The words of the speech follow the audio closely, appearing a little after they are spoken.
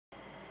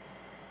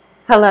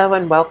Hello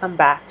and welcome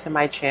back to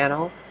my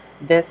channel.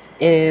 This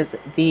is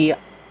the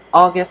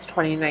August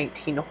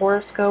 2019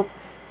 horoscope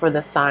for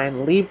the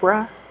sign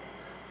Libra.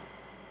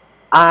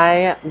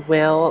 I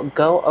will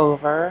go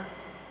over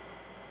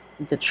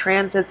the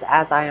transits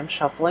as I am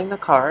shuffling the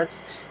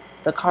cards.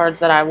 The cards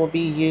that I will be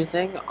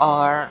using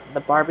are the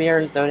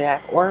Barbieri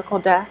Zodiac Oracle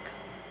deck,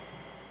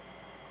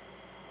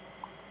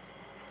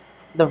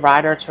 the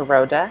Rider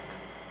Tarot deck,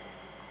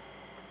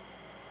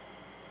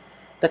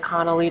 the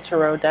Connolly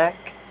Tarot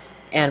deck,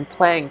 and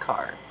playing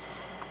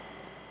cards.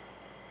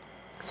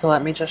 So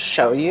let me just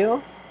show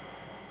you.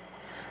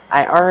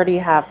 I already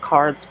have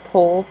cards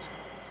pulled,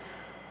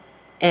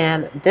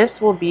 and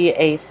this will be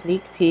a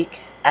sneak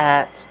peek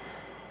at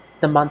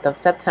the month of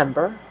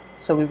September.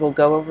 So we will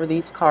go over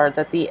these cards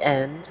at the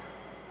end.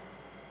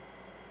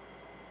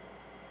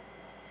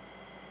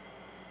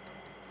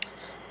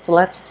 So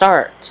let's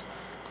start.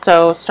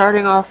 So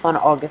starting off on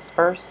August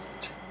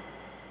 1st,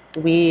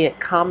 we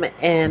come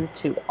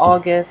into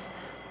August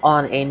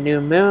on a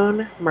new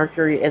moon.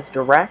 Mercury is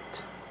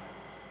direct.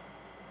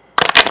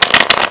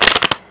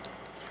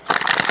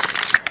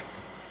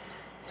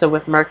 So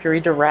with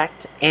Mercury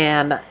direct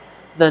and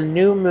the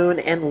new moon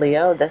in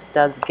Leo, this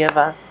does give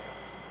us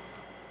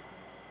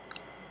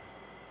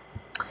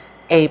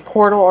a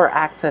portal or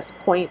access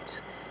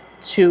point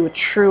to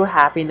true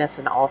happiness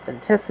and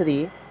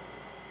authenticity.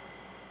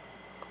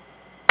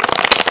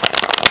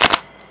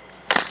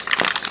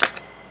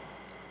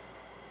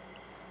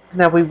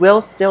 Now we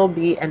will still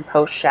be in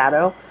post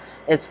shadow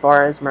as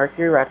far as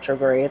Mercury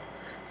retrograde.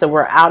 So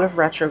we're out of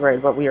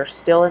retrograde, but we are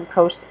still in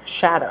post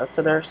shadow.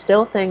 So there are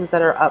still things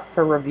that are up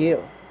for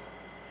review.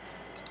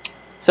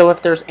 So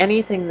if there's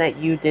anything that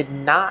you did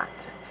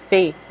not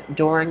face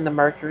during the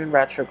Mercury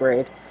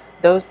retrograde,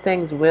 those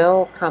things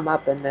will come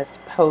up in this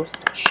post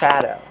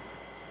shadow.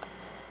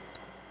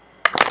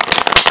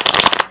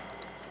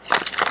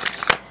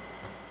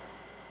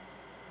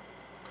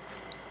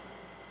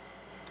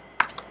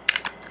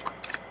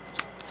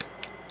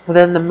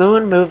 Then the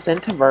moon moves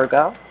into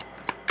Virgo.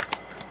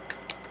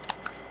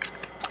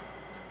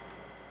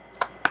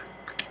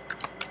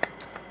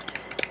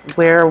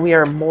 Where we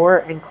are more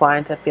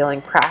inclined to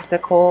feeling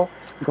practical,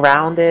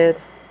 grounded,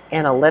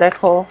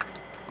 analytical.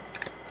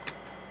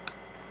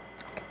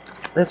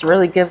 This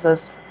really gives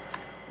us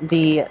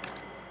the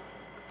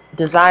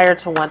desire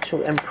to want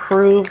to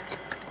improve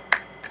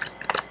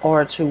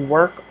or to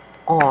work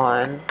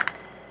on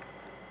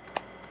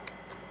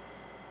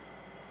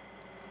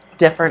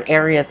different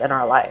areas in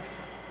our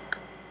life.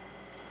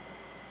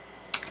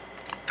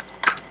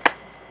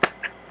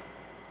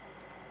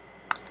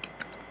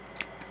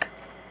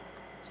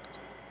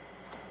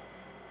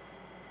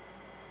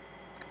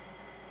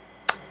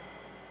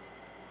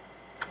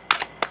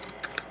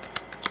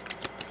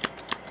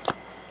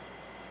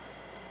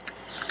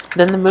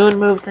 Then the moon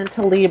moves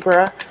into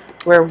Libra,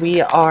 where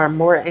we are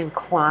more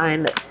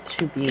inclined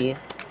to be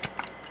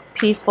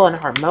peaceful and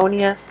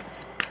harmonious,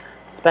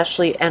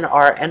 especially in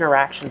our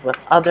interactions with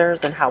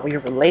others and how we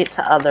relate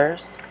to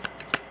others.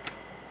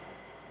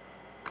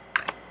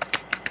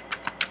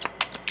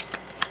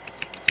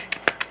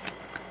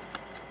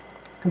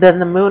 Then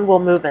the moon will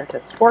move into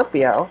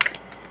Scorpio,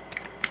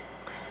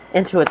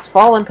 into its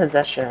fallen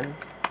position,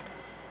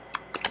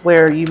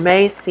 where you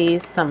may see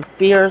some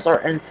fears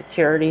or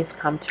insecurities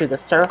come to the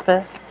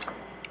surface.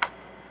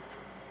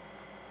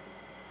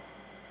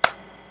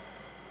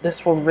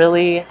 This will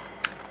really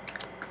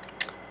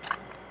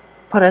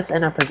put us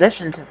in a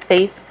position to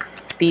face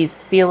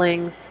these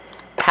feelings,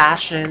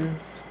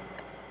 passions,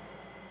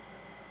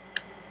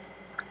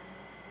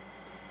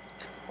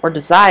 or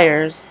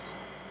desires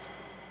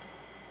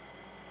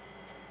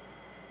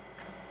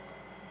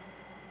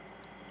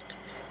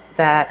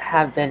that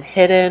have been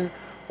hidden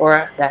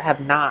or that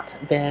have not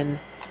been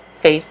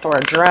faced or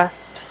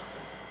addressed.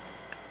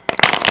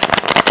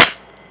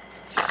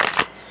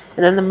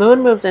 And then the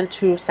moon moves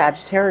into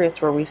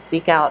Sagittarius, where we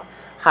seek out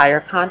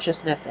higher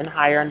consciousness and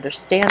higher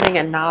understanding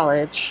and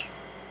knowledge.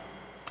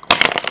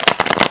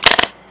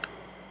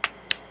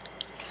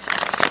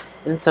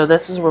 And so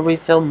this is where we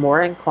feel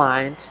more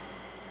inclined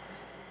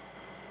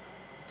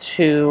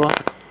to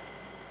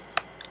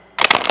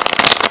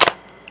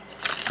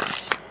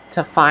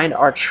find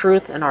our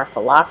truth and our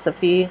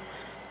philosophy,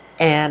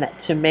 and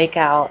to make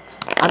out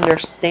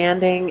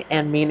understanding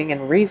and meaning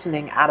and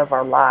reasoning out of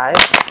our lives.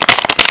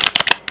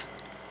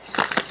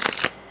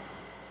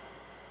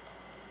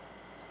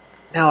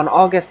 Now on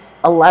August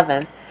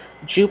 11th,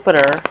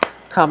 Jupiter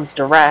comes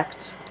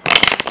direct.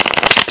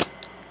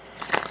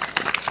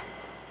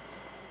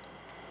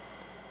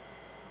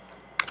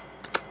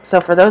 So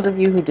for those of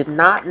you who did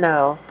not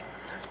know,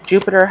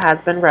 Jupiter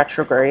has been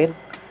retrograde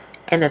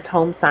in its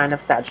home sign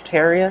of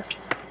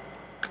Sagittarius.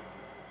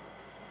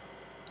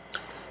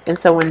 And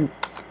so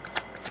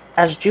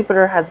as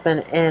Jupiter has been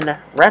in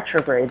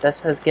retrograde,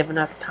 this has given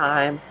us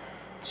time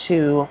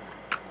to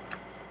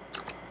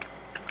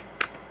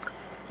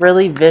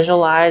really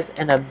visualize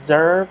and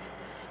observe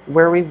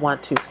where we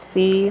want to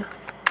see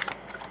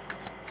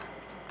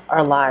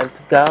our lives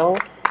go,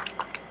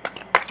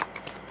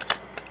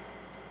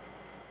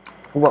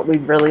 what we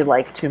really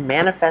like to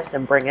manifest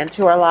and bring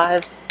into our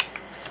lives.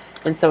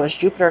 And so as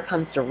Jupiter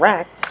comes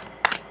direct,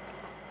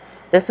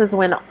 this is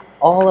when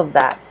all of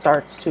that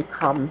starts to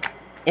come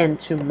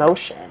into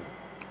motion.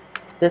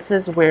 This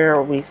is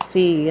where we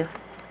see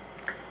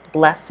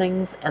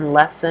blessings and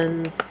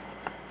lessons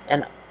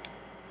and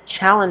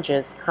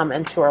challenges come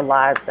into our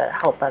lives that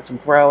help us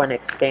grow and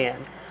expand.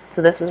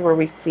 So this is where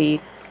we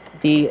see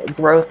the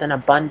growth and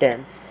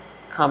abundance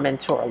come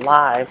into our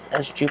lives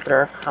as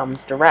Jupiter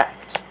comes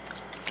direct.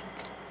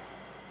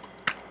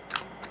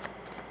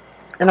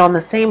 And on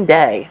the same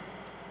day,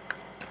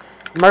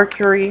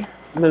 Mercury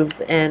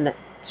moves in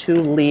to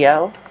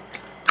Leo.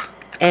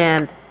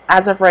 And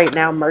as of right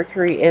now,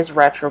 Mercury is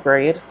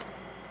retrograde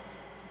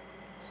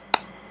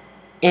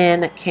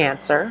in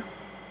Cancer.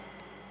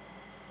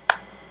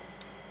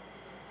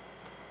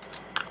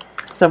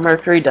 So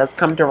Mercury does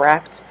come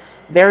direct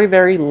very,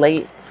 very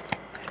late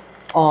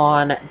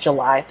on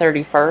July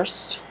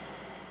 31st.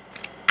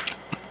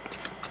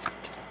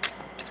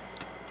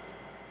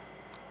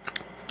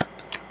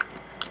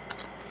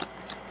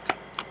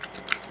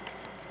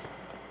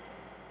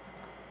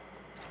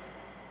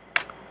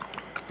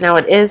 Now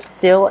it is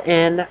still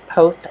in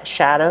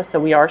post-shadow, so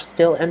we are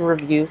still in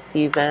review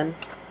season,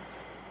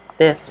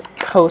 this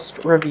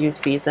post-review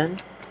season.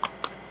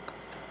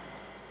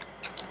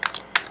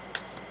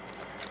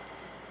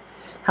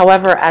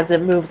 However, as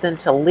it moves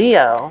into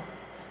Leo,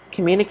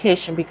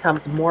 communication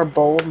becomes more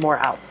bold, more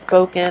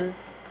outspoken.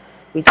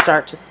 We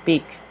start to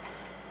speak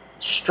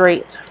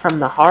straight from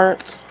the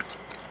heart.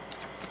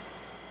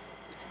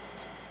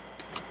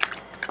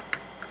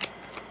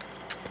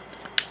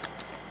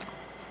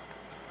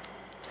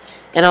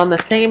 And on the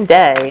same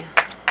day,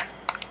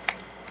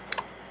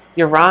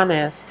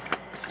 Uranus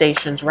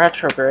stations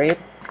retrograde.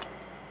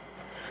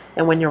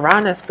 And when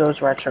Uranus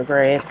goes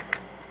retrograde,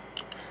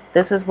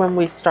 this is when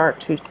we start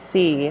to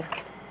see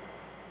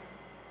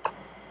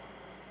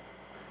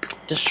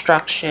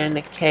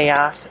destruction,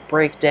 chaos,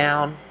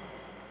 breakdown.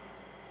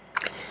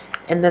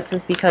 And this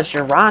is because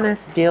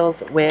Uranus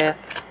deals with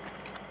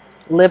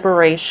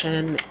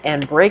liberation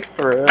and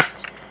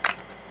breakthroughs.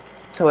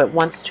 So it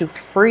wants to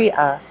free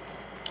us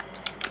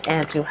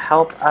and to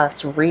help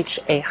us reach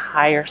a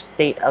higher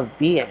state of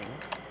being.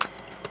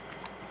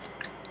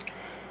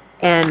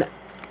 And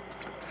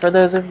for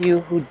those of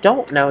you who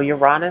don't know,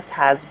 Uranus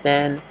has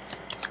been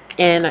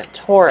in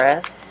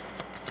Taurus.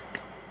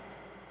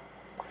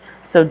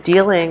 So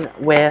dealing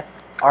with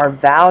our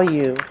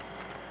values,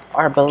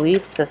 our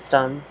belief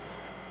systems,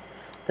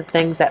 the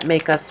things that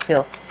make us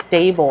feel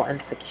stable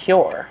and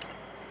secure.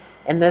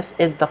 And this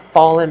is the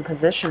fallen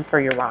position for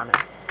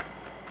Uranus.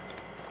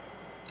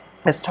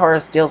 As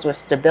Taurus deals with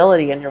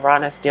stability and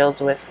Uranus deals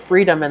with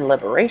freedom and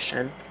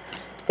liberation,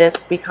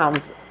 this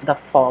becomes the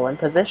fallen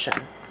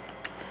position.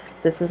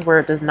 This is where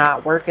it does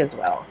not work as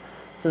well.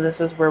 So this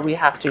is where we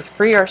have to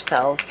free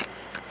ourselves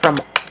from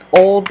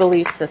old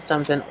belief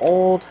systems and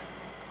old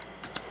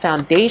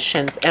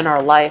foundations in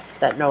our life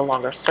that no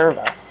longer serve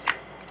us.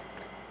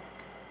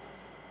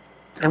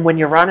 And when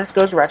Uranus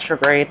goes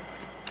retrograde,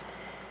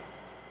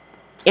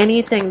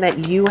 anything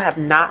that you have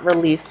not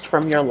released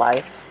from your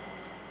life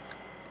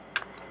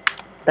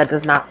that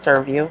does not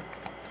serve you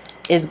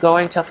is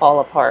going to fall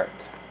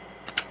apart.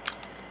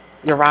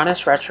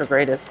 Uranus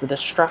retrograde is the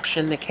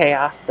destruction, the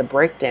chaos, the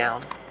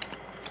breakdown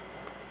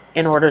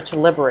in order to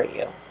liberate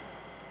you.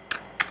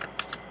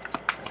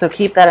 So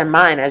keep that in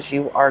mind as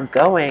you are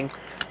going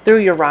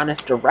through Uranus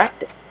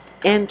direct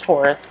in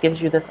Taurus.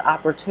 Gives you this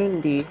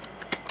opportunity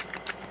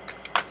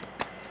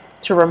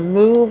to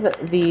remove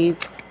these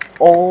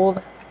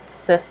old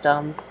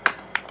systems,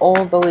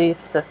 old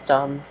belief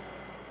systems,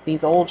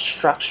 these old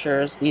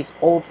structures, these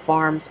old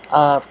forms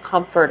of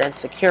comfort and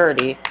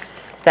security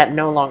that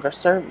no longer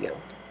serve you.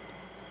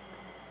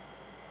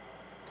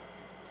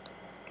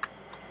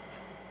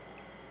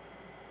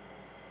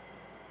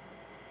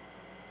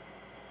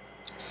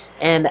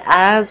 And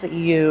as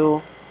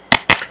you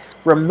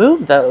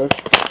remove those,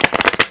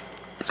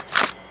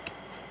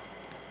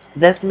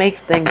 this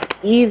makes things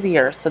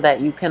easier so that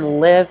you can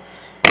live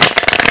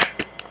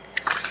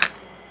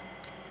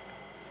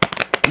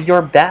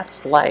your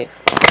best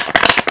life,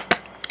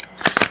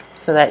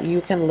 so that you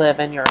can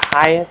live in your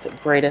highest,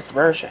 greatest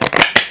version.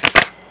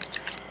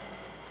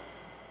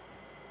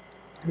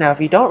 Now, if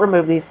you don't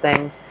remove these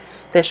things,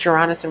 this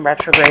Uranus in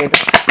retrograde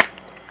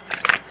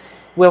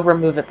will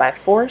remove it by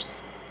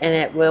force, and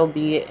it will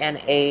be in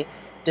a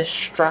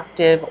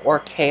destructive or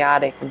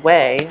chaotic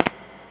way.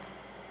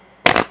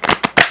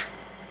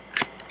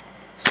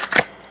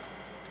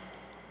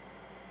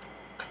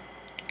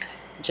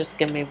 Just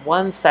give me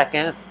 1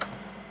 second.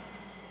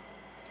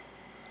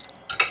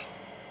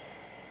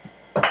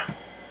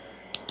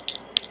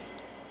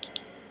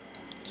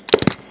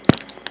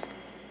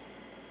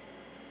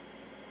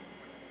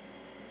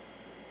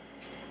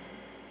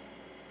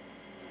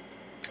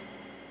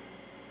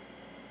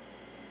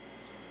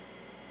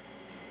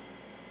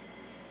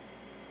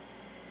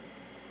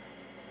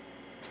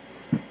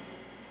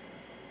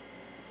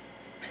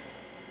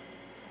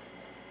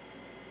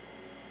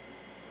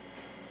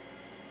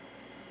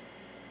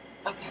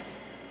 Okay.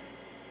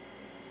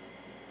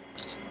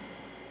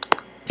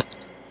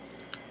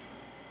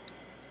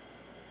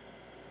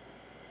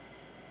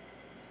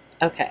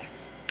 Okay.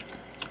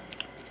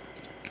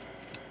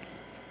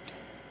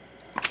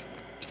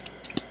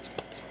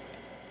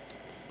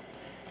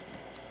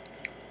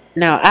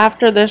 Now,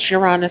 after this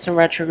Uranus in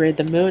retrograde,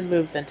 the moon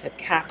moves into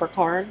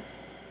Capricorn.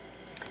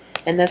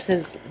 And this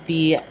is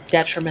the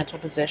detrimental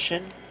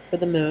position for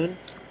the moon.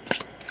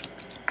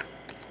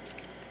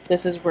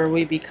 This is where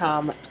we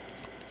become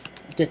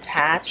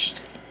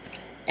detached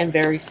and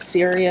very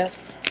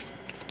serious.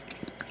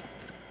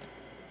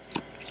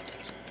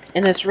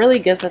 And this really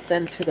gets us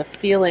into the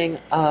feeling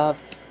of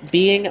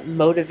being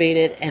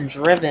motivated and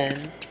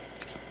driven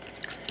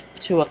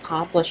to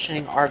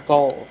accomplishing our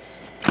goals.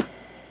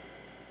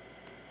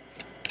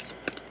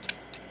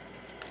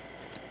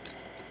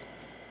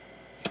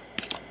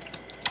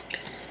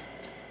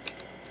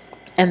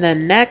 And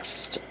then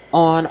next,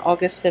 on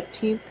August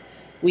 15th,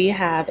 we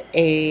have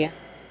a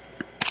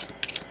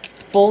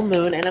full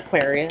moon in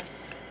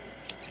Aquarius.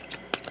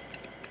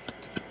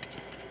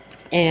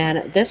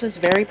 And this is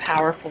very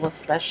powerful,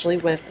 especially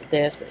with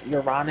this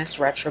Uranus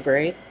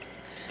retrograde,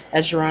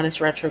 as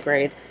Uranus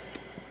retrograde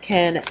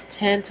can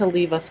tend to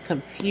leave us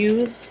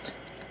confused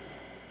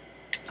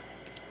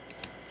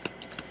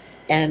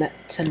and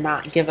to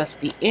not give us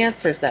the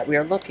answers that we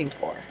are looking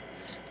for.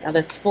 Now,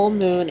 this full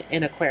moon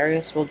in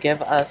Aquarius will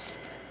give us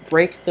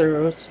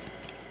breakthroughs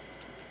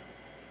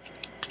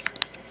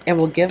and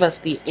will give us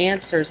the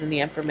answers and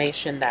the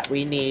information that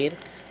we need,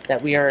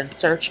 that we are in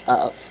search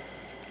of.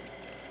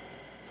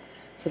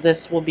 So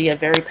this will be a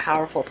very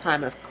powerful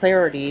time of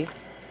clarity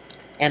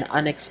and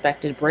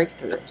unexpected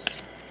breakthroughs.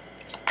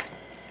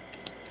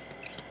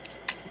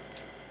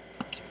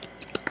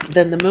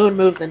 Then the moon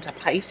moves into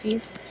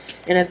Pisces,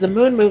 and as the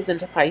moon moves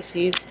into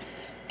Pisces,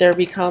 there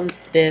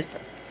becomes this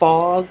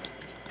fog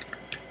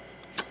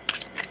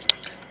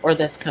or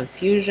this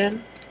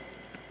confusion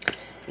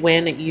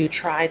when you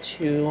try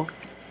to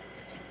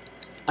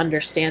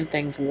understand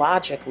things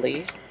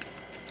logically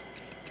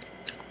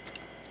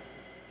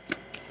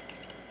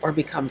or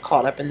become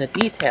caught up in the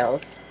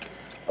details,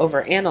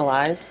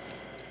 overanalyze.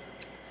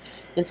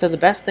 And so the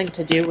best thing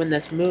to do when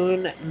this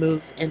moon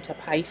moves into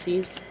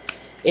Pisces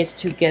is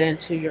to get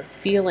into your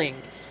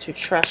feelings, to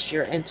trust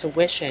your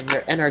intuition,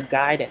 your inner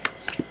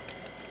guidance.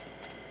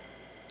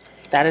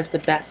 That is the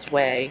best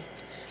way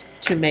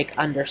to make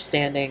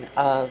understanding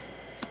of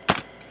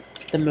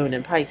the moon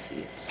in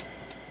Pisces.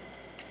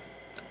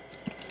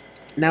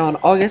 Now on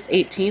August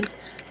 18th,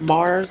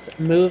 Mars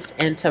moves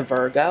into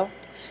Virgo,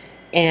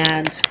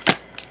 and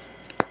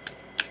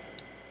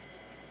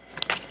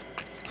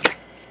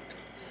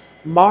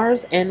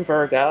Mars in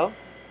Virgo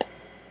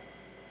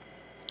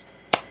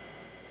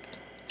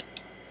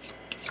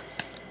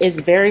is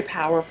very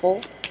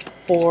powerful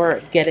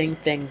for getting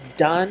things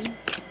done,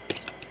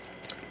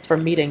 for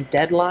meeting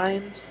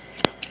deadlines,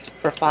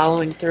 for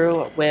following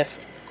through with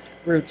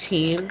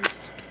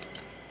routines.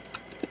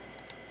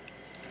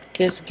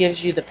 This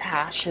gives you the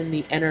passion,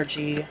 the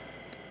energy,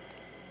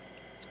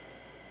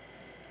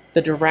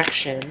 the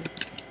direction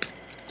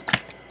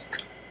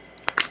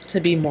to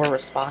be more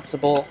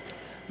responsible,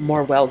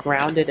 more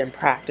well-grounded and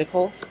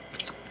practical.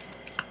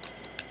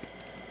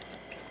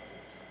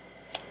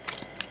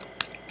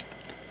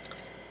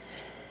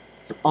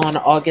 On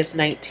August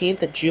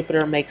 19th,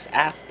 Jupiter makes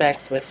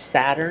aspects with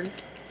Saturn.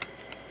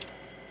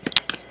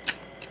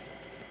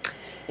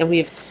 And we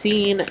have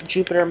seen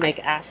Jupiter make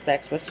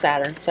aspects with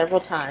Saturn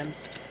several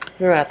times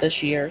throughout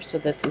this year, so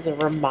this is a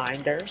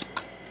reminder.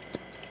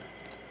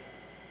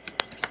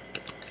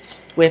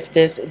 With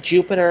this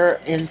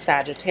Jupiter in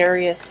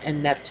Sagittarius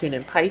and Neptune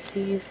in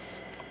Pisces,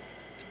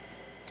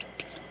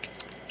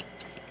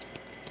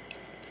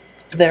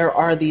 there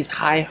are these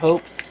high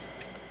hopes,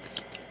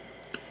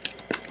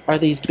 are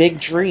these big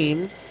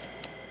dreams,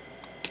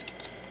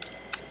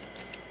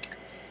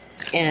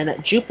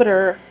 and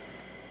Jupiter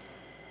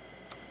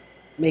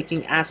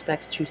making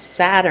aspects to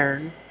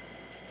Saturn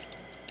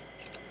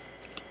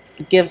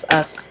gives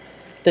us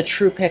the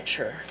true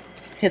picture,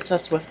 hits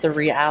us with the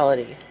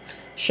reality,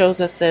 shows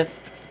us if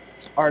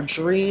our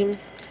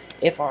dreams,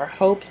 if our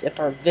hopes, if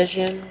our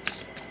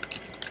visions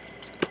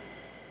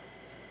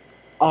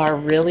are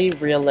really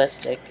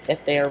realistic,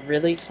 if they are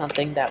really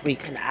something that we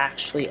can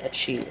actually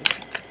achieve.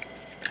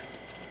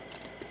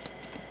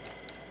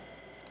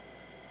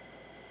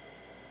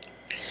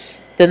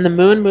 Then the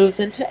moon moves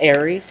into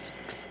Aries,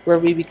 where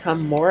we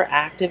become more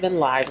active and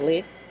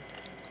lively.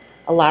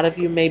 A lot of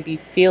you may be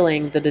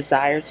feeling the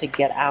desire to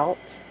get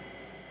out,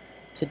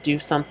 to do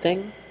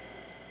something,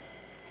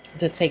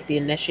 to take the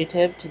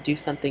initiative, to do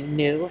something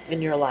new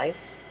in your life,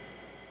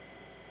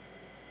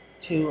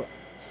 to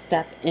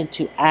step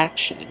into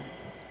action.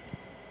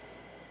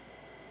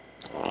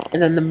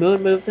 And then the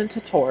moon moves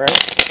into Taurus,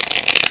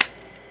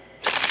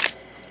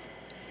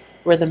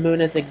 where the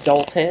moon is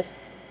exalted.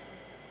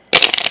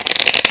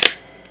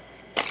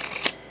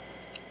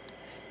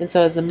 And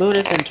so as the moon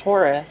is in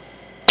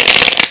Taurus,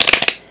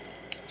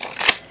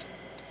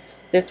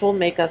 this will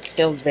make us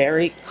feel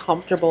very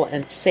comfortable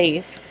and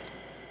safe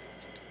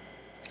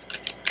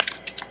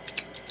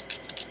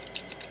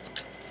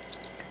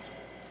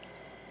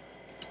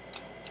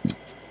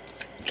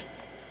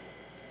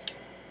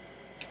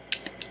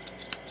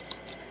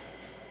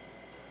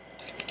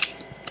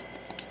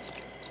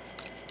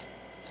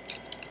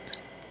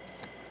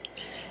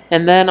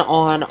And then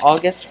on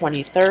August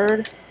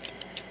 23rd,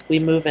 we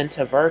move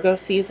into Virgo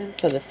season,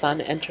 so the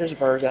sun enters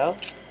Virgo.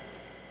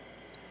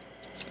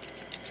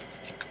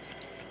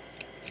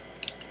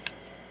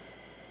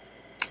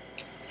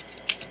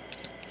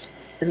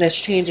 And this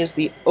changes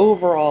the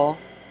overall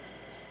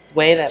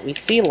way that we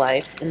see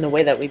life and the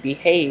way that we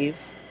behave.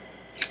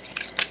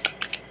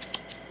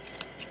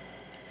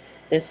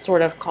 This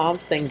sort of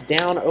calms things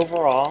down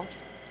overall,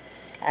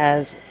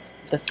 as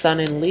the sun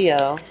in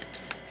Leo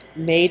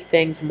made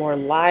things more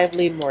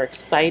lively, more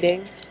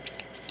exciting.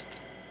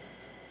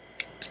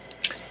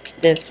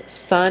 This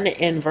sun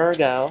in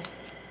Virgo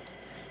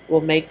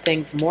will make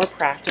things more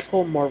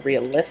practical, more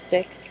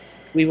realistic.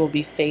 We will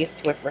be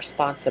faced with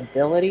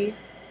responsibility,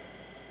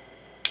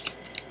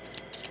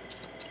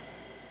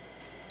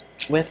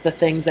 with the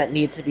things that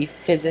need to be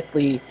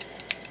physically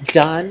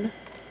done.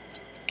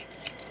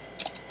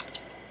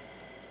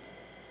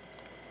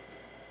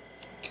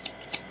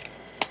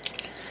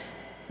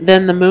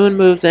 Then the moon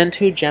moves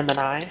into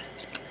Gemini,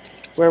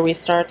 where we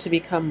start to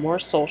become more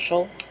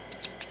social.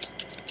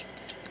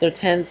 There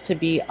tends to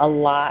be a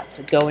lot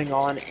going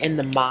on in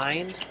the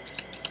mind,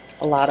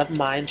 a lot of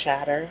mind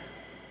chatter,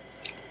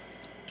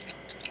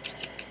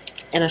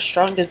 and a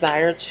strong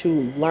desire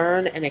to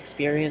learn and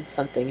experience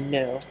something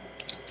new.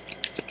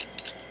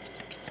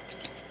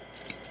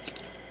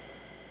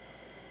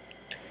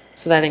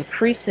 So that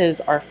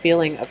increases our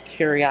feeling of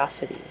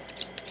curiosity.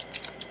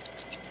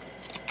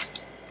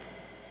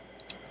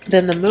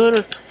 Then the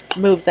moon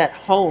moves at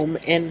home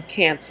in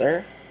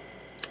Cancer,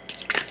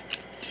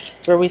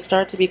 where we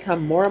start to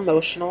become more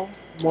emotional,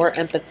 more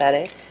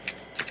empathetic,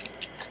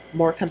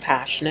 more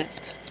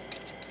compassionate.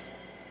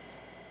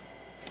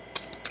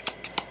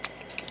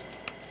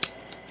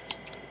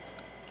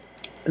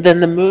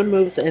 Then the moon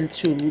moves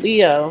into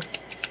Leo,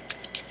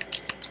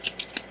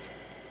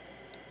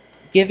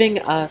 giving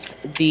us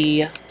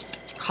the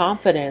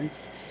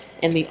confidence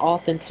and the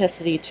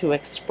authenticity to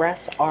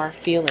express our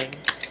feelings.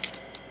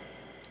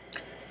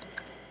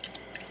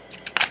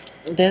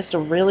 This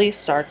really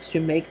starts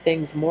to make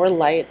things more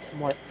light,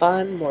 more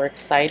fun, more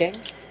exciting.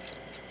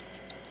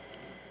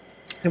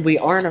 And we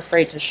aren't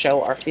afraid to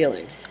show our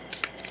feelings.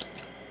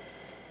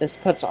 This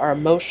puts our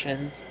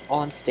emotions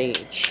on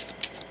stage.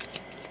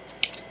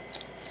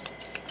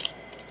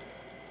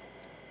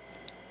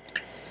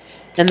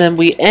 And then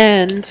we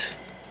end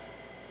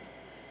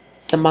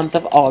the month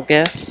of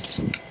August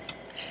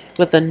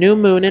with a new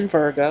moon in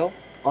Virgo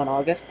on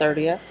August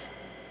 30th.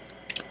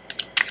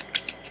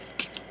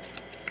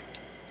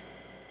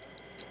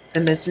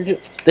 And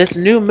this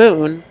new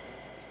moon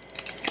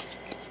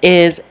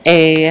is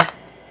a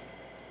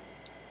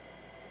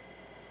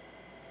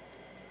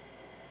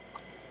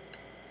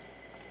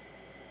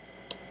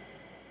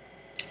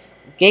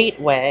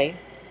gateway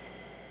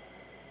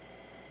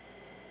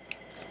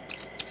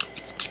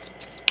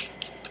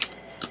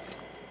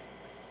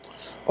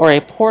or a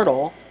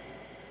portal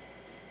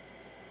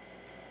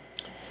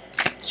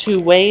to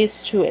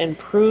ways to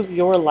improve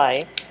your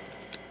life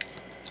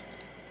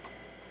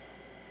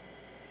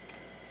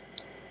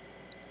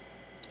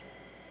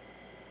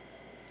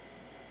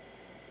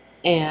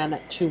and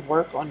to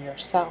work on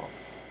yourself.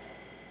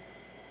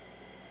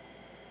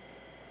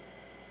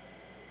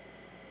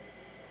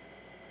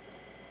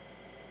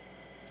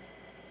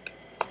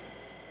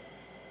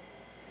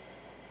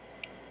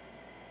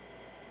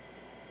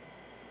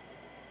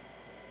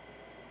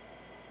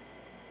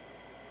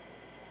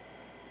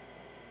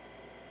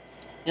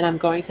 And I'm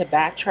going to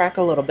backtrack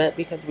a little bit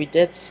because we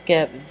did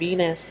skip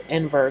Venus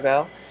in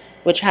Virgo,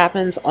 which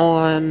happens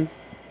on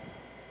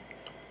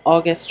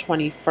August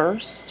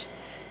 21st.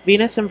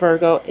 Venus in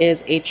Virgo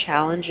is a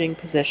challenging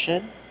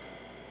position.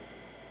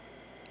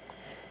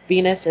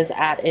 Venus is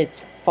at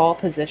its fall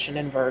position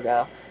in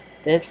Virgo.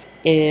 This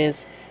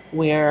is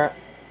where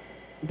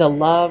the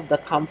love, the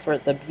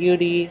comfort, the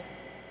beauty,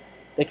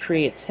 the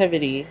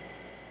creativity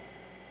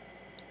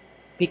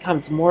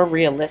becomes more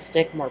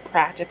realistic, more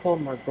practical,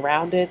 more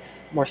grounded,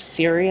 more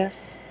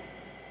serious.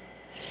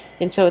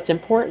 And so it's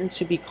important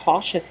to be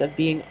cautious of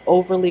being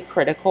overly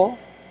critical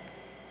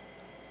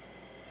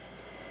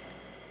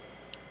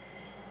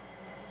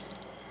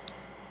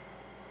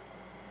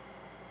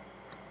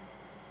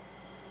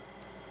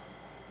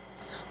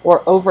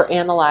or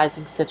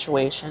overanalyzing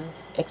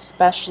situations,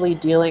 especially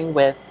dealing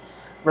with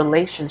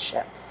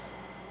relationships.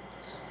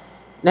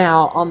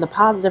 Now, on the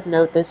positive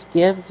note, this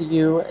gives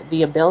you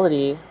the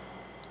ability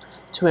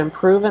to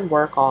improve and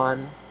work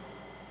on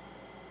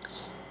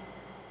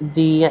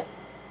the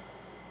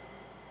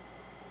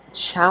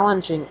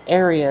challenging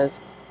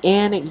areas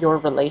in your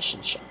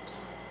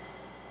relationships.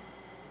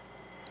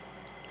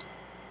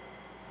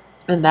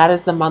 And that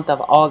is the month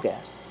of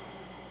August.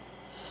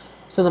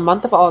 So the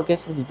month of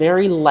August is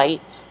very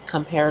light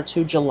compared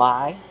to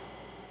July.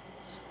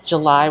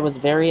 July was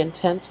very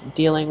intense,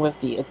 dealing with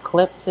the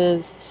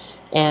eclipses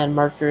and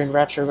Mercury in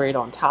retrograde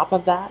on top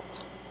of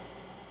that.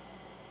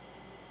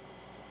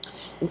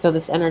 And so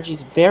this energy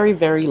is very,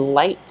 very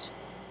light,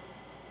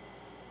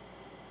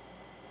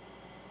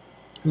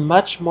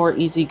 much more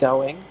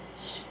easygoing.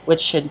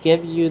 which should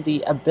give you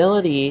the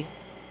ability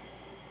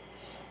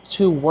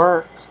to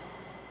work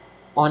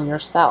on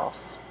yourself.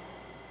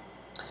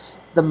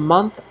 The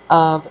month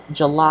of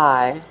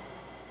July,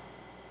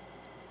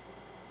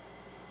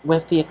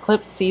 with the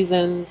eclipse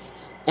seasons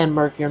and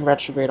Mercury in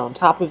retrograde on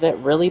top of it,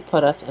 really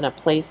put us in a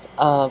place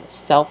of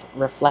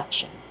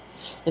self-reflection.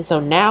 And so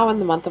now in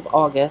the month of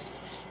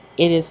August,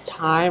 it is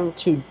time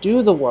to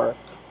do the work.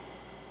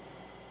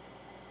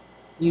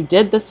 You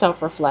did the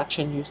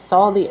self-reflection, you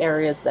saw the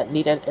areas that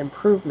needed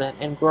improvement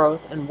and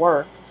growth and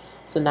work,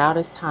 so now it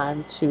is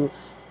time to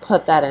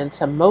put that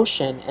into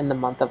motion in the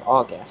month of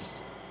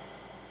August.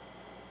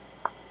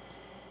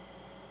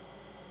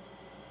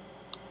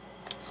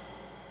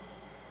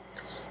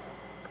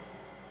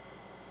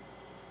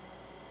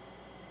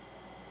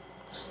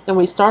 And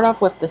we start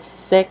off with the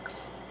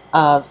Six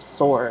of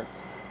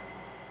Swords.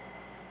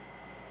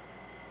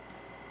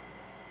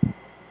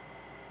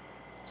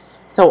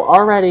 So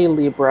already,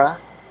 Libra,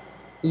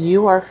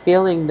 you are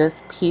feeling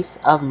this peace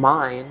of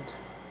mind.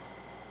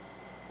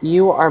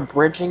 You are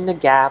bridging the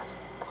gaps,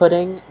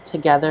 putting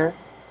together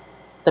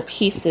the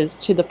pieces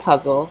to the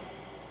puzzle,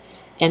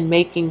 and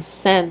making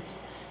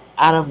sense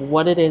out of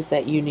what it is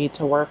that you need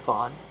to work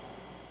on.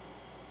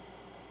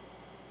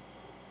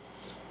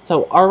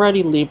 So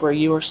already, Libra,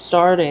 you are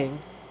starting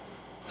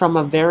from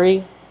a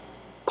very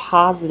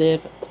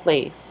positive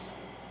place.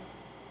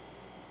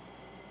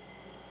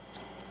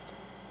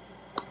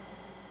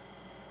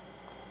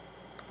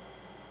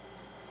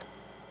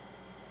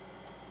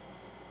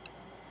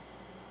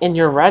 And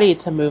you're ready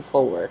to move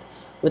forward.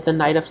 With the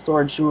Knight of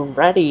Swords, you're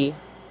ready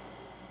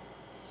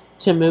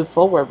to move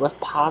forward with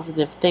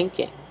positive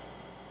thinking.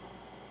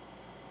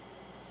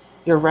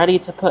 You're ready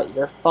to put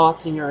your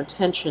thoughts and your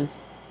intentions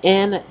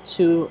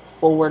into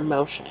forward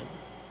motion.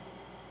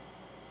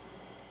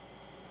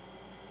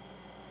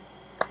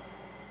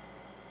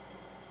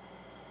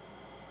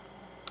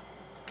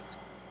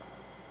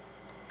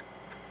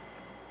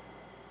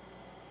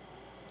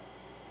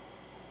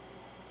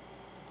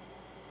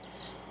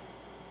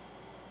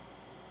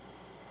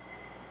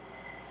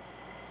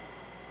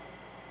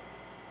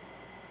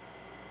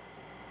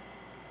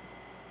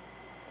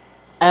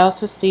 I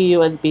also see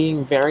you as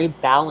being very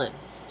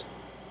balanced,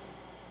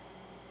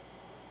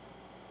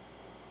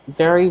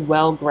 very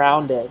well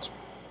grounded.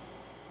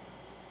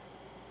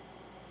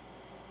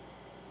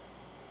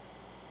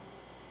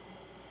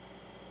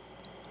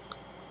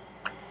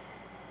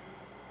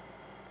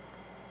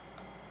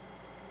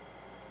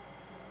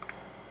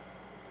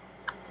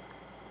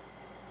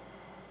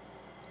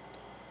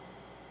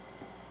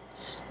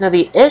 Now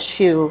the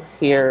issue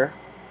here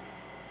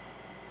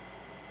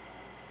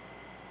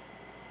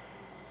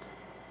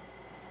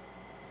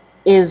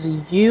is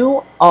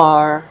you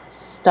are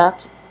stuck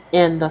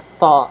in the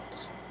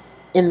thought,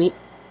 in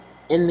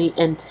the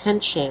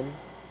intention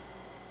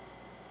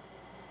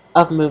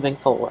of moving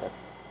forward,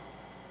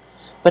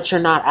 but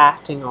you're not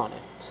acting on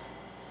it.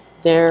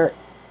 There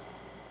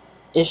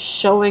is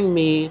showing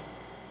me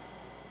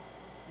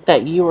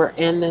that you are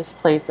in this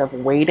place of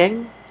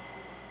waiting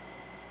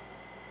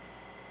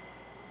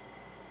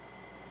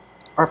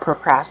or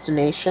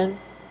procrastination.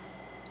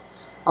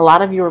 A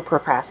lot of you are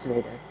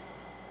procrastinating.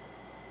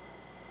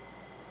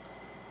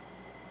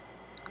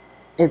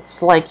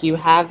 It's like you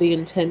have the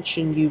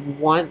intention, you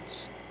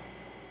want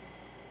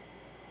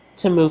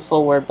to move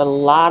forward, but a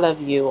lot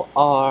of you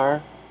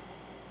are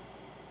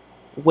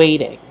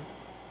waiting.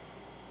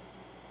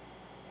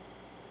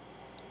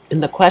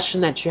 And the question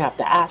that you have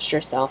to ask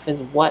yourself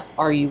is, what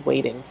are you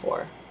waiting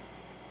for?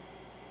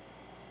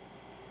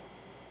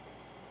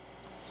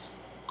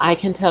 I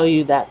can tell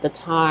you that the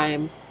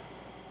time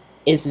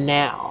is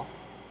now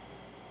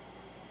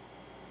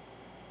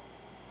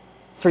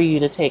for you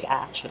to take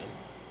action.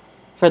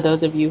 For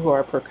those of you who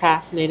are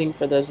procrastinating,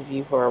 for those of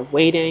you who are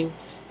waiting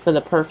for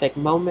the perfect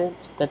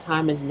moment, the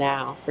time is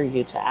now for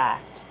you to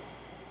act.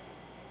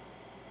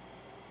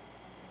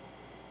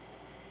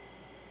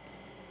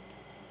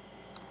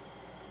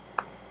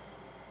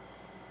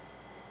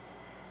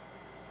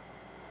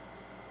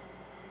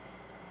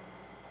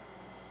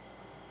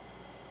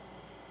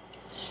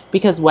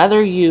 Because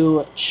whether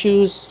you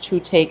choose to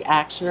take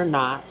action or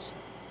not,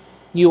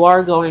 you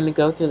are going to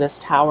go through this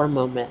tower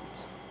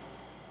moment.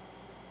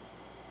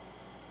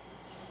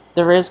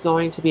 There is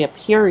going to be a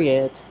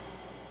period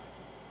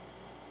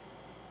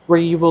where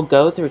you will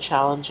go through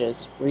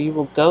challenges, where you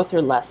will go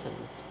through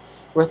lessons,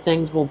 where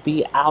things will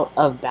be out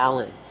of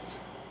balance.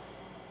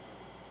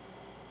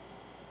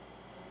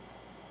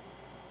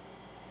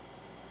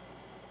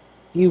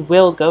 You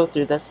will go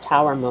through this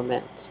tower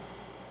moment.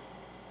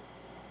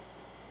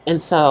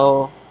 And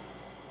so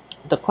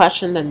the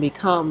question then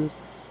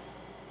becomes,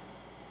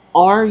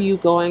 are you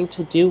going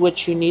to do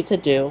what you need to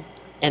do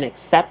and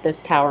accept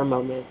this tower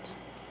moment?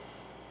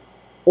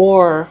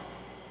 Or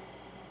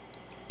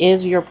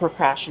is your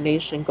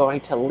procrastination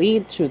going to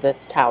lead to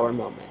this tower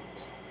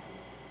moment?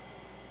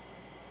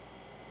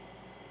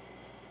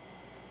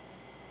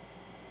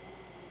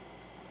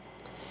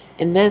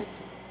 And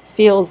this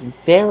feels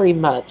very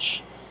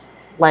much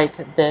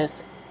like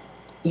this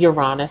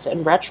Uranus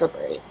in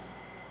retrograde.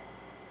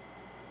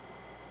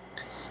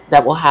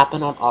 That will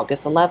happen on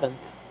August 11th.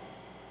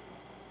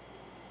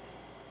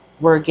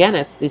 Where again,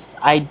 it's this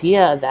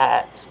idea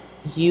that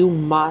you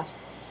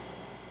must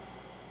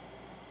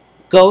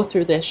go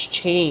through this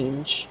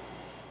change,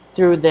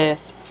 through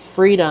this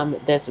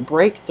freedom, this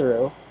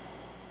breakthrough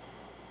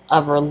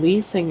of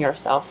releasing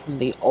yourself from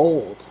the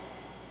old.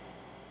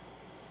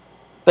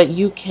 But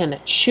you can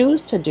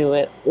choose to do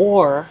it,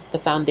 or the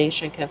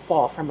foundation can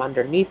fall from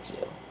underneath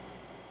you.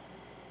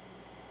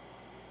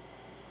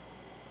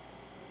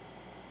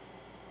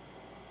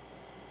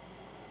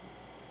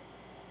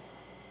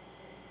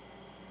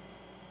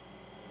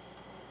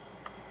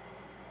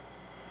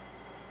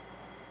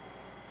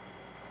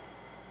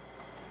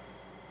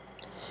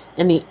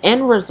 And the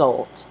end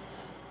result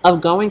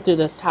of going through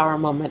this tower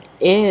moment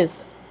is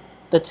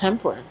the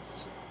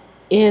temperance,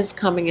 is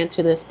coming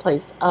into this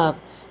place of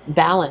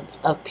balance,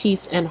 of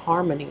peace and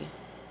harmony.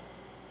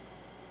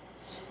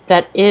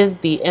 That is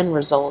the end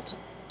result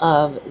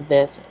of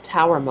this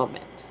tower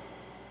moment.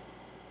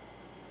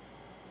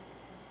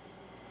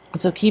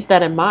 So keep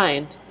that in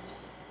mind,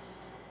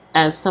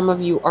 as some of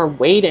you are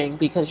waiting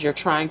because you're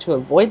trying to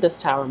avoid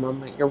this tower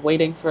moment. You're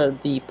waiting for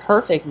the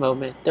perfect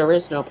moment. There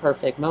is no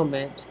perfect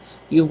moment.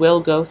 You will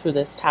go through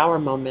this tower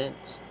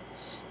moment.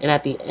 And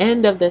at the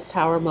end of this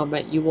tower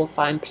moment, you will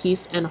find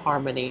peace and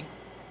harmony.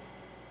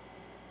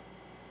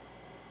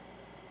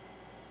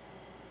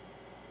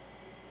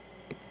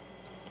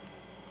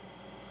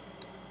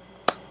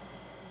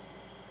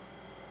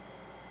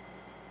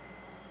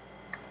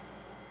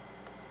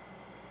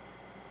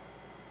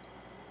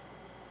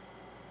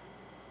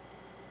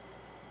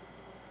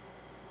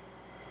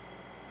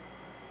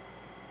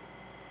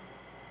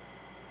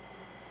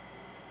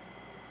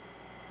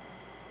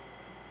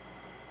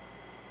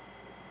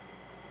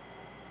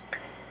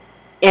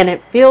 And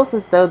it feels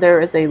as though there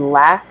is a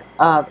lack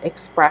of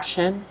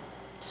expression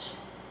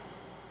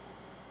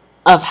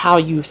of how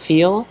you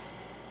feel.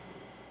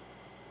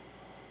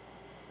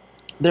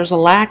 There's a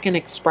lack in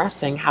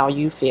expressing how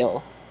you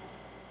feel.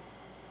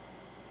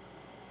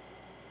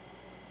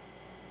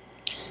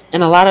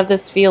 And a lot of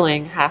this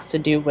feeling has to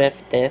do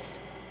with this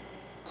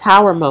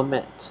tower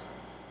moment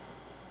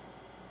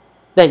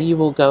that you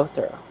will go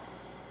through.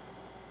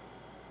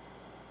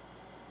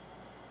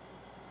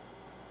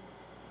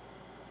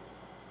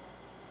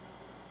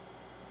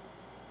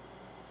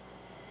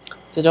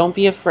 So don't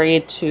be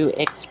afraid to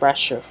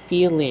express your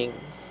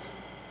feelings.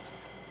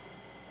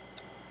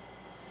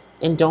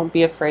 And don't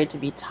be afraid to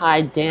be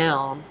tied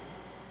down.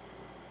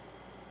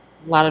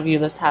 A lot of you,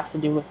 this has to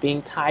do with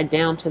being tied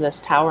down to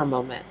this tower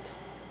moment.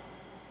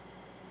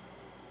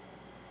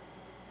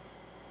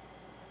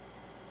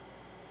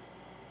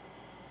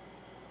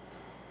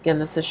 Again,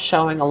 this is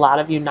showing a lot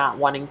of you not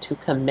wanting to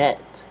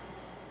commit.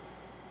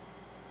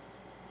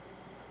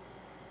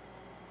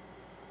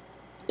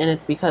 And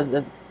it's because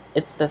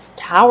it's this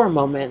tower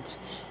moment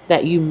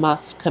that you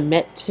must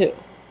commit to.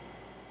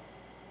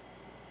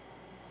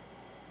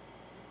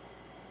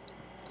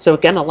 So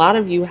again, a lot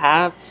of you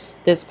have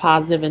this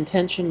positive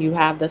intention, you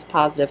have this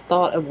positive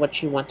thought of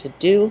what you want to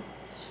do,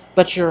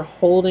 but you're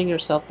holding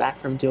yourself back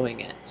from doing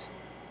it.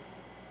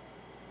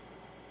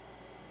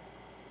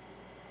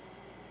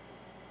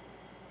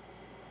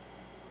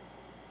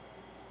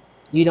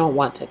 You don't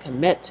want to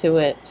commit to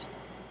it,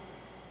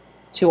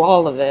 to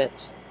all of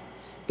it,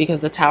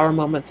 because the tower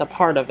moment's a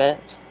part of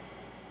it.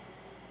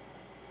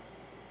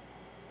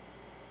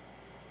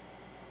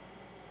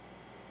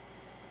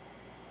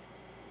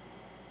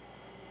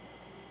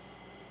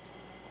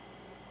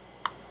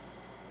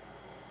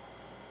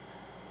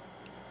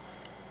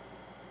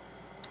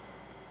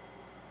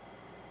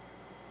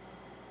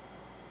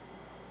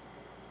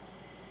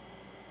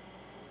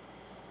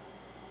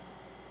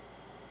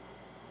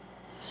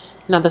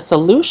 Now the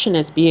solution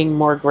is being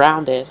more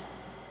grounded,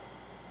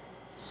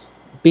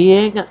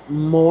 being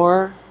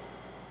more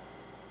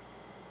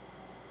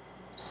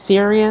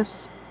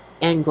serious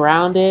and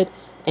grounded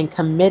and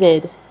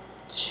committed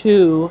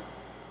to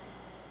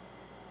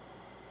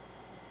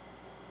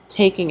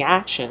taking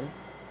action.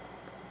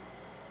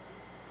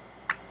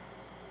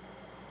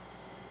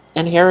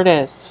 And here it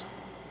is.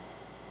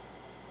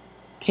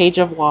 Page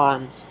of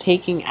Wands,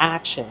 taking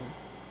action.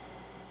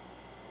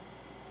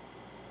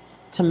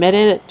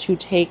 Committed to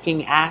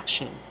taking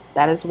action.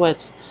 That is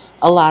what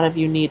a lot of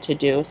you need to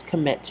do, is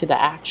commit to the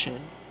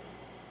action.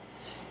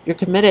 You're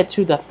committed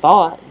to the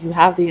thought. You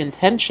have the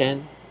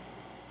intention.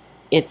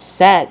 It's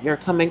set. You're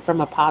coming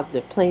from a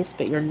positive place,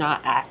 but you're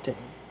not acting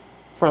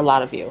for a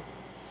lot of you.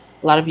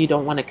 A lot of you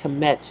don't want to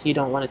commit. You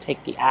don't want to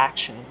take the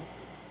action.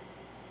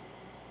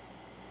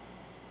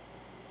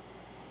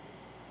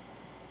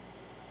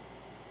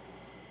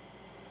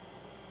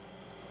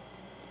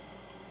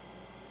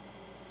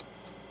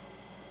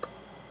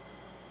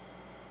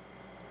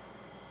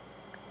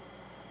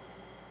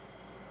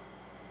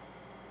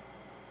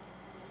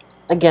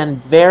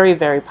 Again, very,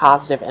 very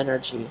positive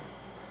energy.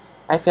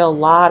 I feel a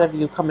lot of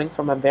you coming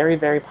from a very,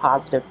 very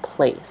positive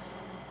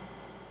place.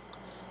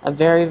 a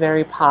very,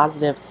 very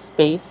positive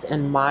space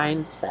and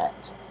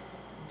mindset.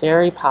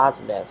 Very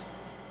positive.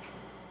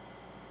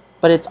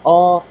 But it's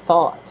all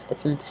thought.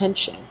 It's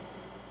intention.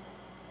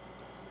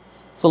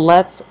 So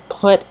let's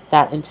put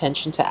that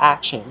intention to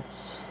action.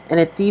 And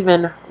it's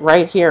even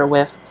right here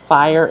with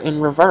fire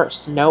in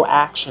reverse. No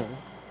action.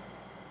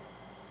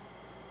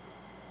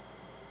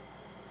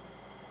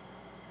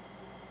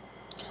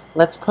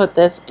 Let's put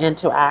this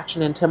into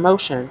action, into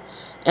motion.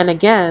 And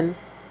again,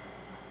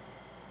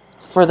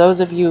 for those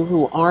of you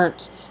who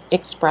aren't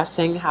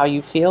expressing how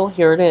you feel,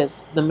 here it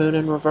is, the moon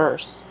in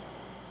reverse.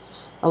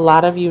 A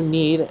lot of you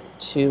need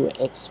to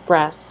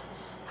express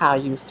how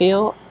you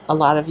feel. A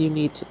lot of you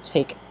need to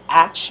take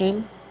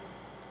action.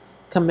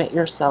 Commit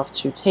yourself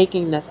to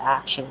taking this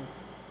action.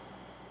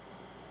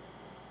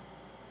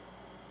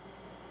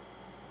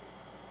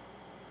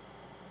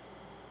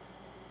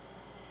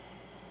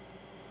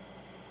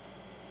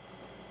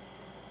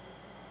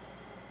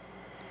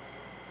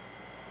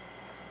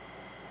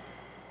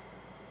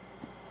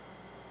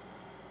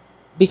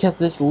 Because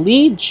this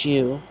leads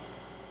you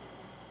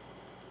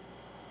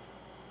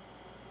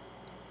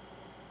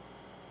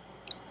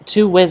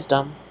to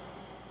wisdom,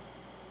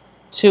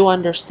 to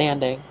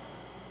understanding,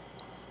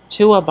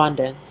 to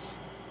abundance.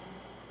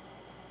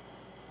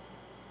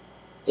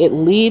 It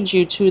leads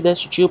you to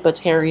this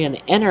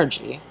Jupiterian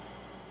energy.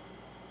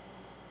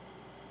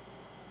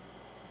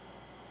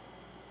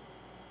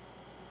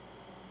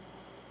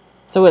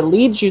 So it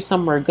leads you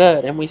somewhere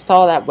good. And we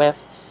saw that with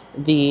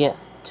the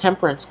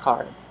Temperance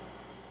card.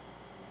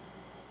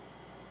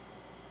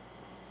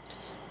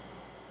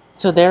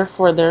 So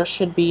therefore, there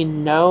should be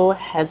no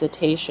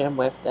hesitation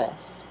with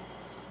this.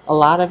 A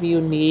lot of you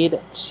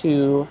need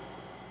to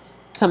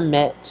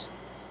commit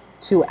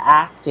to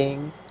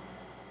acting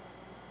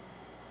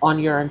on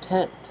your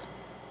intent.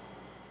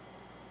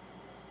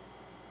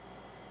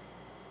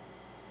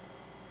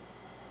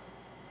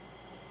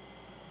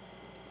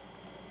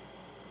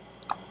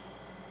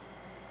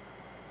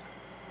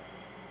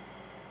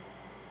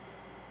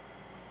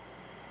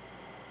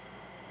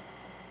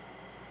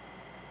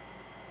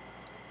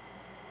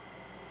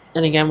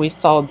 And again, we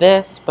saw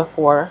this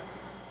before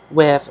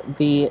with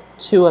the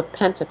Two of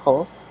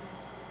Pentacles,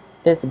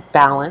 this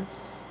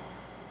balance.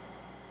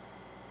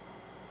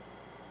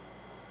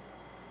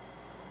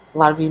 A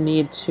lot of you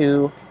need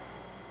to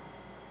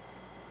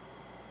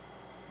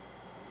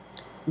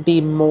be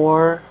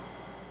more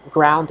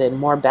grounded,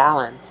 more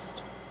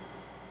balanced.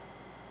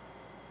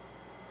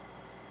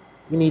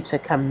 You need to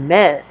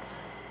commit,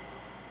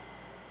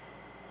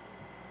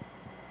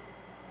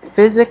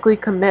 physically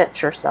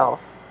commit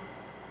yourself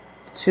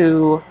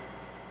to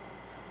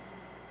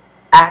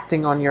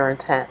acting on your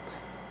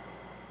intent.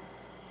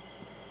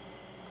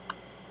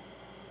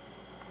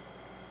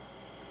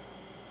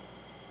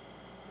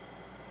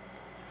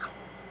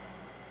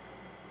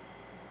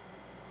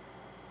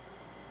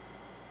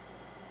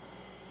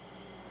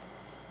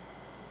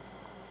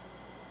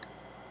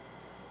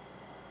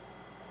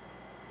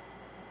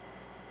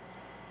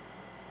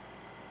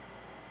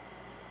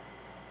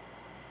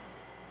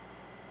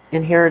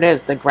 And here it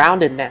is, the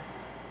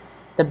groundedness,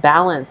 the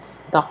balance,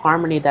 the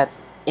harmony that's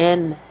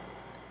in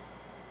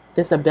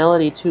this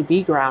ability to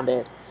be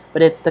grounded.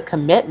 But it's the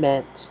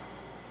commitment,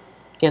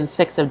 again,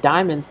 Six of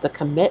Diamonds, the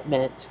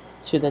commitment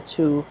to the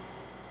Two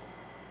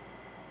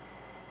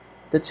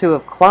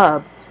of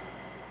Clubs,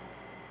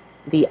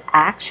 the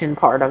action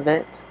part of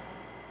it.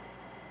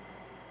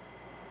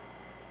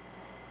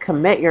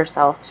 Commit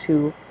yourself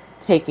to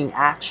taking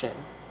action.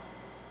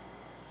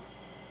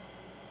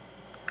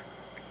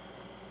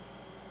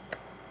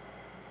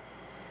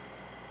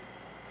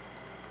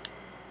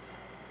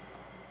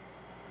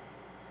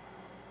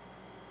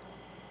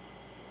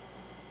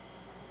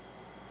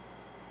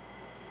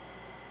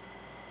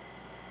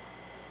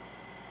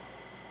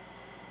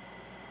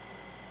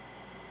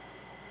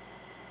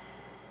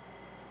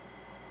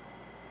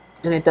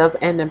 And it does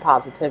end in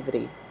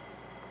positivity.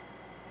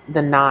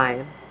 The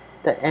 9,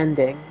 the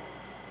ending,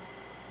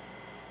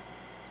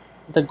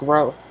 the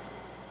growth,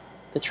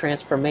 the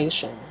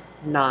transformation.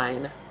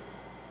 9.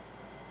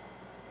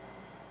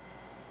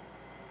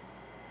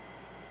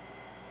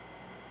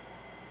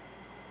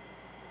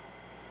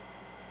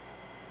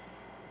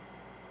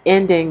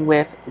 Ending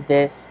with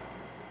this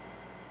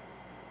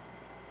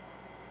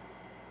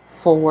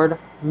forward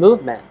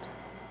movement.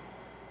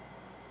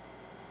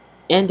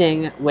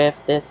 Ending with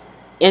this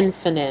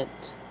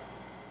infinite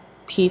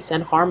peace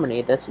and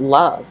harmony, this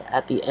love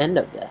at the end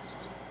of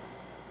this.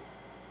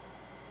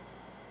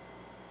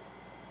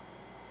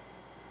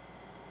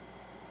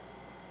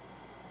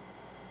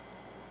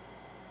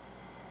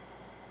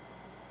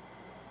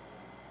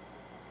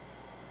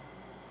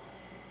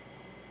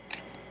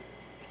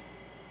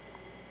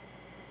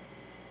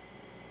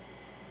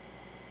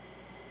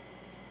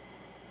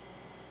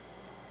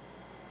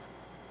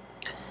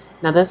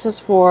 Now this is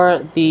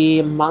for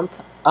the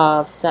month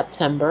of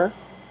September.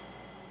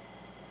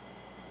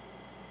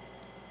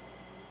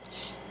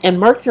 And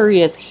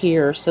Mercury is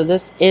here, so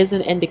this is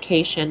an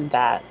indication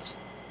that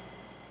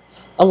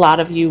a lot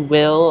of you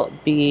will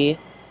be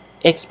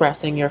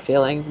expressing your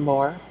feelings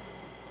more.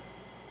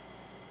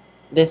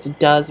 This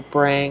does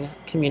bring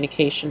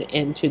communication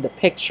into the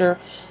picture.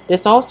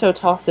 This also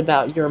talks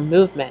about your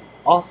movement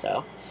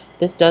also.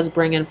 This does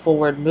bring in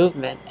forward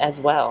movement as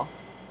well.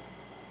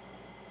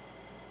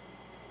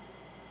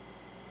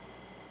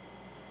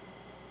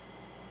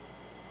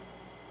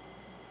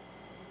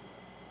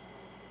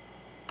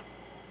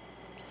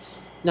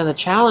 Now the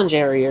challenge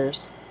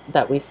areas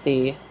that we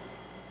see,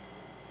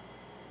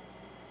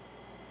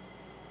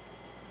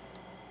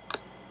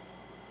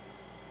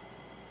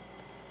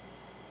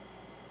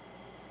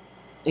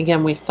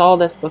 again, we saw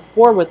this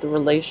before with the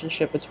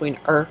relationship between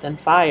earth and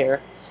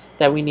fire,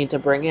 that we need to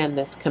bring in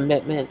this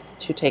commitment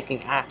to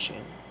taking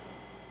action.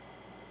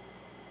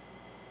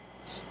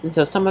 And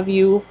so some of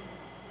you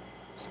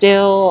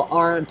still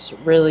aren't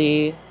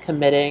really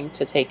committing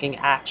to taking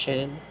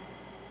action.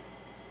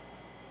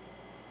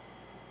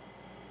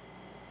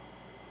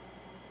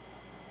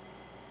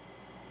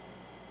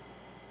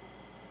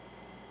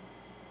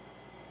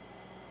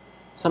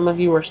 Some of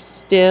you are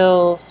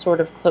still sort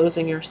of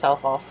closing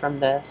yourself off from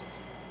this.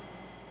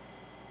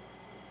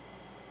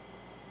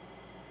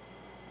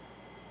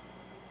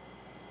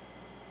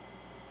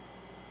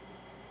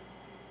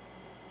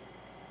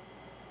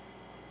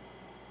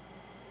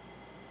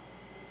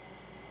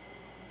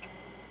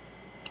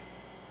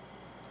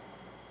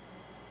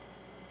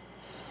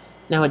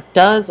 Now it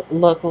does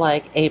look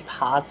like a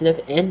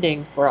positive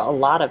ending for a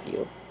lot of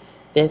you.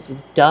 This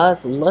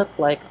does look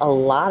like a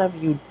lot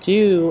of you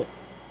do,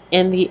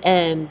 in the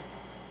end,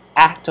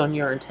 act on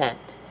your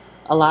intent.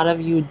 A lot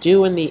of you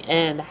do, in the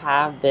end,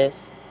 have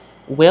this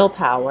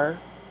willpower,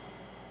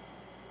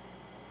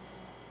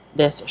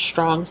 this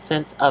strong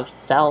sense of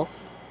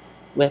self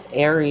with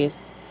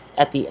Aries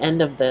at the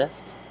end of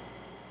this.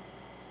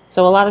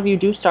 So a lot of you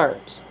do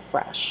start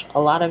fresh.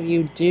 A lot of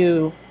you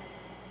do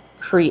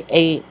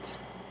create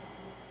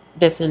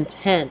this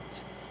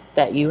intent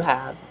that you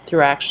have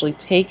through actually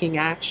taking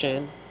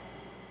action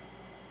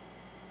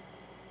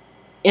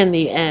in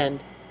the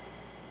end.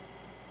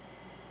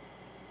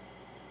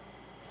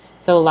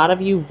 So a lot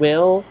of you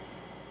will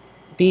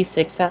be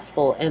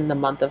successful in the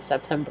month of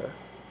September.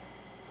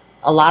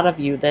 A lot of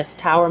you, this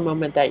tower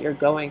moment that you're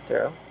going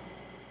through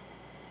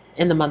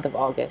in the month of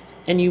August,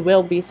 and you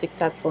will be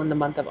successful in the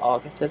month of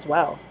August as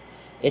well.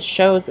 It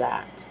shows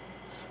that.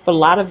 But a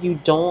lot of you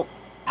don't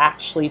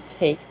actually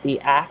take the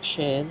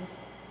action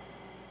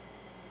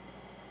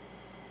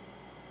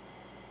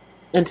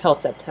until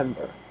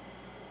September.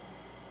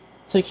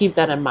 So keep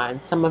that in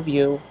mind. Some of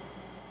you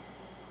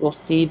will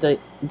see the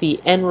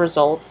end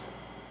result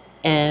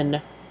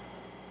in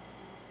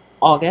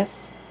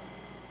August.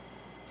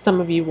 Some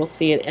of you will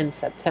see it in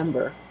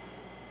September.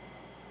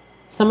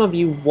 Some of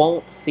you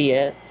won't see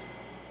it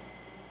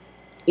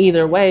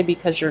either way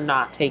because you're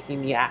not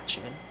taking the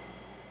action.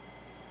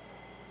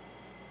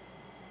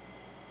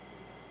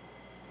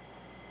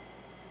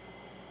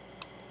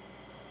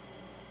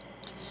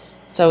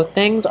 So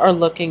things are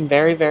looking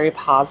very, very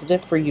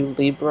positive for you,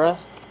 Libra,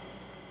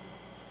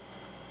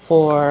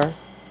 for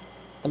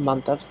the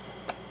month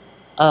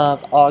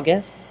of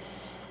August,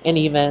 and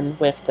even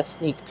with the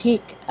sneak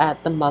peek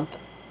at the month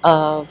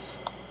of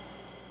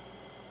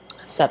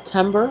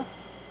September.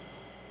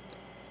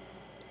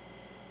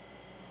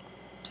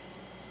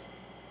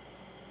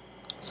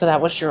 So that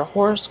was your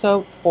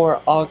horoscope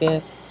for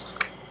August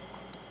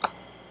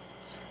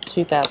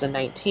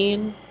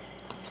 2019.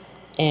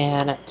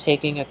 And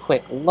taking a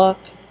quick look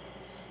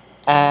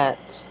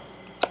at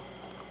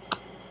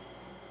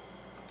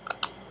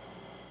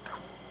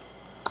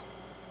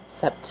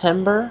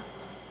September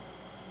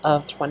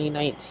of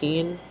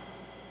 2019.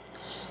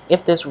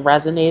 If this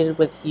resonated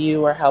with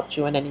you or helped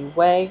you in any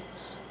way,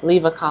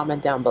 leave a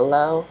comment down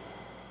below.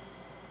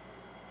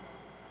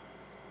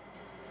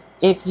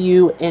 If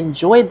you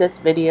enjoyed this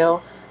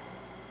video,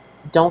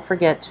 don't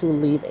forget to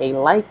leave a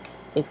like.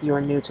 If you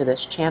are new to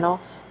this channel,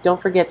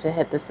 don't forget to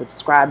hit the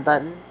subscribe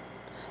button,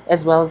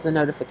 as well as the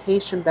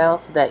notification bell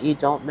so that you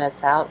don't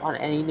miss out on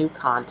any new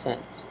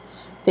content.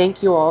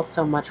 Thank you all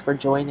so much for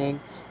joining,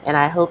 and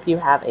I hope you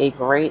have a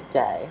great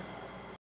day.